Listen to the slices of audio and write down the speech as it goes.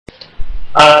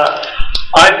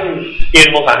I'm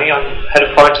Ian Mulvaney. I'm head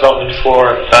of product development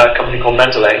for a company called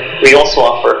Mendeley. We also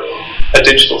offer a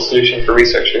digital solution for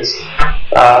researchers.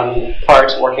 Prior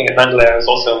to working at Mendeley, I was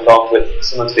also involved with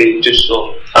some of the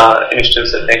digital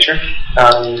initiatives at Nature.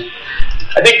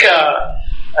 I think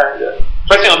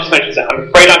first thing I'll just mention is that I'm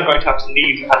afraid I'm going to have to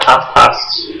leave at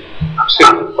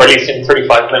 2:30, or at least in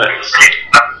 35 minutes.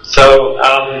 So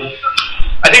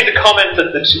I think the comments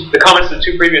that the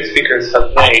two previous speakers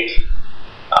have made,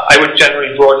 I would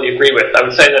generally broadly agree with. I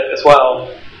would say that as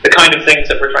well, the kind of things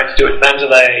that we're trying to do at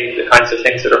Mendeley, the kinds of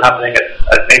things that are happening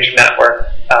at NatureNetwork,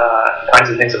 the kinds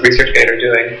of things that ResearchGate are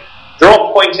doing, they're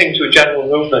all pointing to a general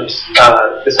movement,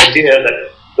 this idea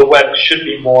that the web should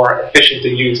be more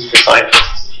efficiently used for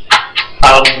scientists.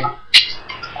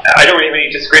 I don't really have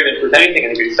any disagreement with anything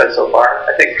anybody's said so far.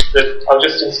 I think that I'll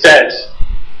just instead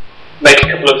make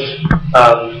a couple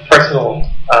of personal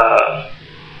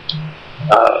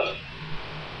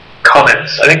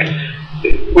comments. I think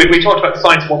we talked about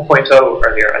Science 1.0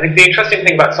 earlier. I think the interesting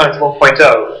thing about Science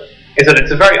 1.0 is that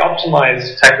it's a very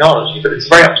optimized technology, but it's a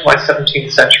very optimized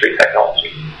 17th century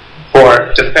technology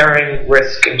for deferring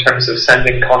risk in terms of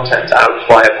sending content out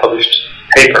via published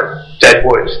paper, dead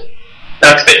wood.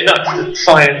 Now, it's a bit nuts that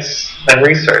science and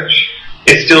research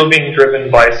is still being driven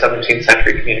by 17th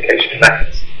century communication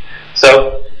methods.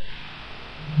 So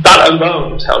that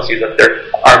alone tells you that there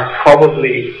are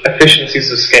probably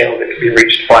efficiencies of scale that can be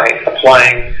reached by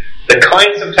applying the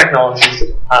kinds of technologies that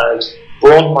have had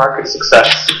broad market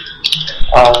success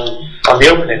on the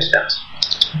open internet.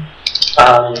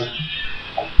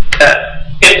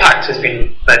 Impact has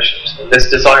been mentioned, this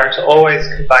desire to always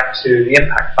come back to the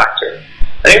impact factor.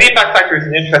 I think the impact factor is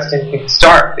an interesting thing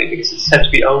historically because it's tend to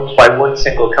be owned by one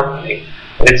single company.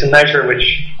 It's a measure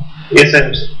which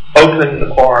isn't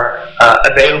open or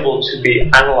available to be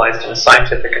analysed in a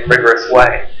scientific and rigorous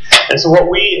way. And so what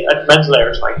we at Mendeley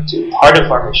are trying to do, part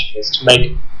of our mission, is to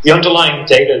make the underlying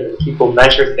data that people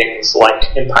measure things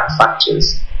like impact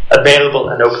factors available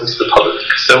and open to the public.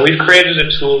 So we've created a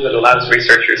tool that allows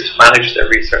researchers to manage their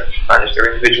research, manage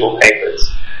their individual papers.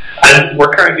 And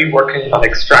we're currently working on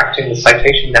extracting the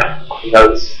citation network from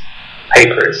those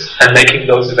papers and making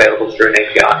those available through an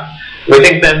API. We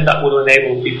think then that will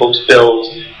enable people to build,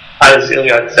 as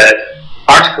Iliad said,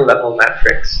 article-level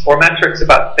metrics, or metrics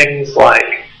about things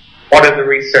like what are the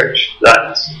research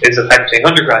that is affecting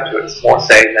undergraduates more,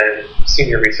 say, than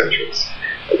senior researchers.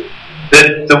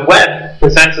 The web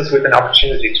presents us with an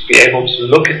opportunity to be able to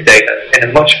look at data in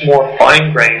a much more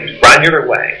fine-grained, granular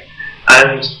way.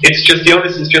 And it's just, the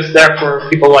onus is just there for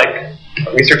people like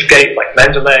ResearchGate, like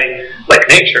Mendeley, like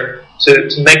Nature,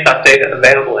 to make that data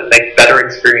available and make better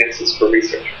experiences for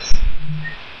researchers.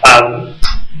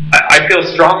 I feel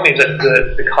strongly that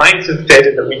the kinds of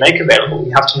data that we make available,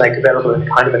 we have to make available in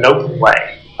kind of an open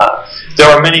way. There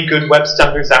are many good web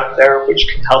standards out there which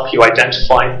can help you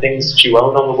identify things that you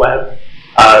own on the web,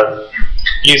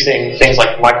 using things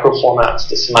like microformats,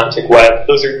 the semantic web.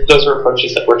 Those are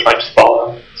approaches that we're trying to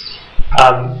follow.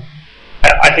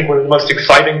 I think one of the most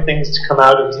exciting things to come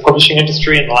out of the publishing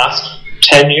industry in the last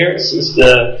 10 years is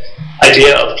the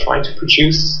idea of trying to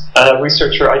produce a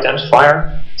researcher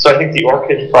identifier. So I think the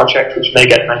ORCID project, which may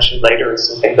get mentioned later, is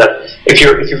something that if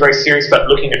you're very serious about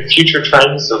looking at future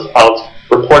trends of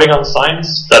reporting on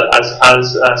science, that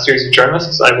as a series of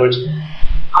journalists, I would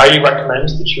highly recommend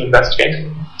that you investigate.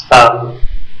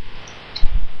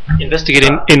 Investigate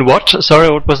in what? Sorry,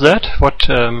 what was that? What?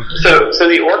 So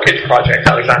the ORCID project,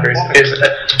 Alexander,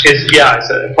 is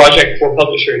a project for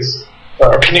publishers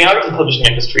coming out of the publishing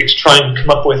industry to try and come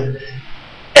up with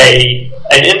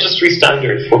an industry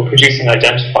standard for producing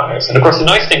identifiers. And of course, the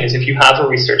nice thing is if you have a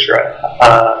researcher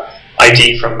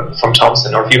ID from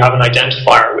Thomson, or if you have an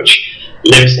identifier which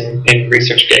lives in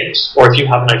ResearchGate, or if you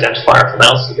have an identifier from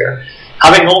Elsevier,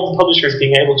 having all the publishers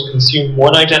being able to consume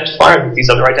one identifier that these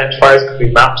other identifiers could be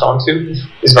mapped onto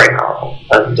is very powerful.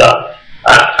 And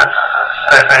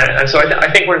so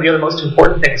I think one of the other most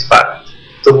important things about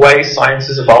the way science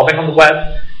is evolving on the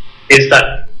web is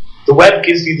that the web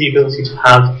gives you the ability to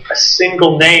have a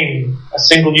single name, a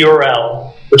single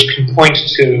URL, which can point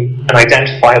to an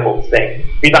identifiable thing.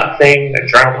 Be that thing a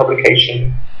journal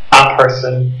publication, a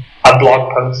person, a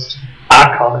blog post,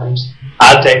 a comment,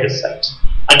 a data set.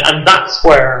 And that's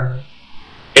where,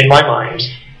 in my mind,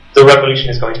 the revolution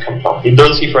is going to come from. The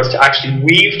ability for us to actually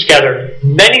weave together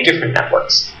many different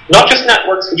networks. Not just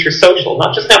networks which are social,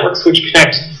 not just networks which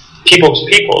connect people to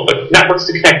people, but networks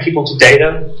that connect people to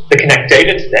data, that connect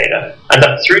data to data, and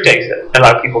that through data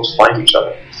allow people to find each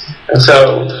other. And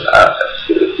so,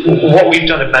 what we've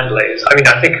done at Mendeley is, I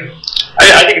think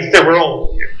it's that we're all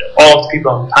of the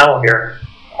people on the panel here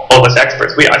all of us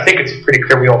experts, I think it's pretty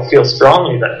clear we all feel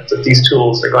strongly that these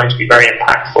tools are going to be very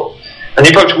impactful. And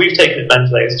the approach we've taken at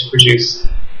Mendeley is to produce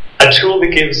a tool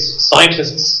that gives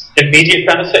scientists immediate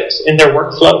benefit in their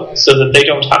workflow, so that they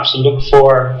don't have to look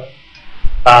for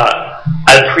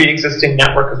a pre-existing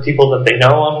network of people that they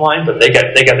know online, but they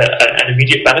get an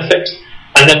immediate benefit.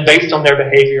 And then based on their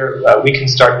behavior, we can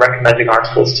start recommending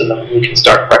articles to them, we can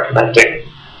start recommending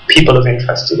people of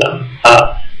interest to them.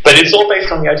 But it's all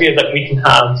based on the idea that we can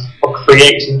have or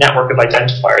create a network of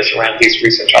identifiers around these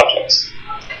research objects.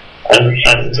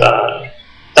 And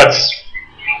that's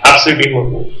absolutely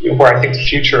where I think the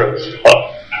future of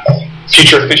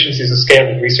future efficiencies of scale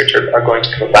in research are going to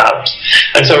come about.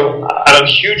 And so I'm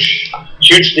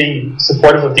hugely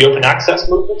supportive of the open access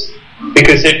movement,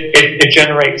 because it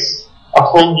generates a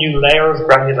whole new layer of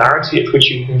granularity at which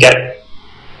you can get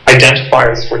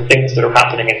identifiers for things that are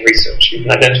happening in research. You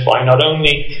can identify not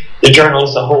only the journal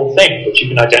as a whole thing, but you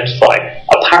can identify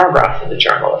a paragraph in the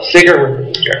journal, a figure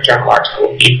within the journal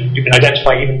article. You can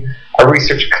identify even a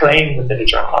research claim within a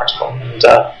journal article. And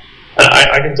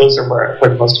I think those are where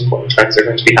the most important trends are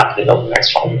going to be happening over the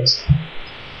next 5 years.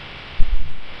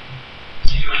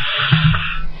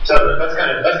 So that's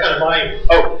kind of my.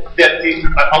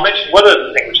 I'll mention one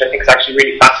other thing which I think is actually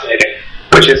really fascinating,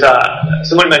 which is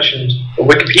someone mentioned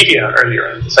Wikipedia earlier,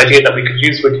 and this idea that we could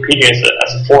use Wikipedia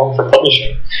as a forum for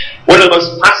publishing. One of the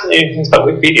most fascinating things about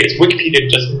Wikipedia is Wikipedia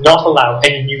does not allow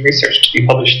any new research to be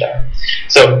published there.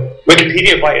 So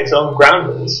Wikipedia, by its own ground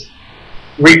rules,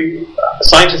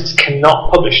 scientists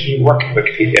cannot publish new work in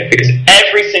Wikipedia, because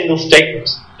every single statement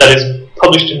that is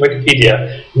published in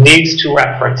Wikipedia needs to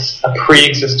reference a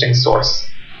pre-existing source.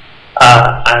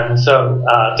 And so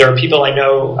there are people I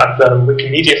know at the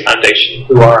Wikimedia Foundation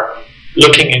who are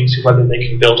looking into whether they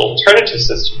can build alternative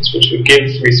systems which would give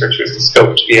researchers the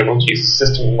scope to be able to use a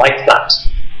system like that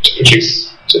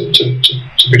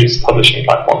to produce a publishing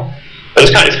platform. But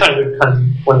it's kind of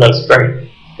one of those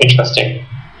very interesting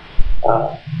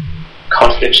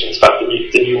contradictions about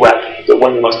the new web. That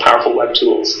one of the most powerful web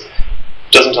tools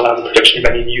doesn't allow the production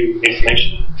of any new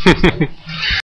information.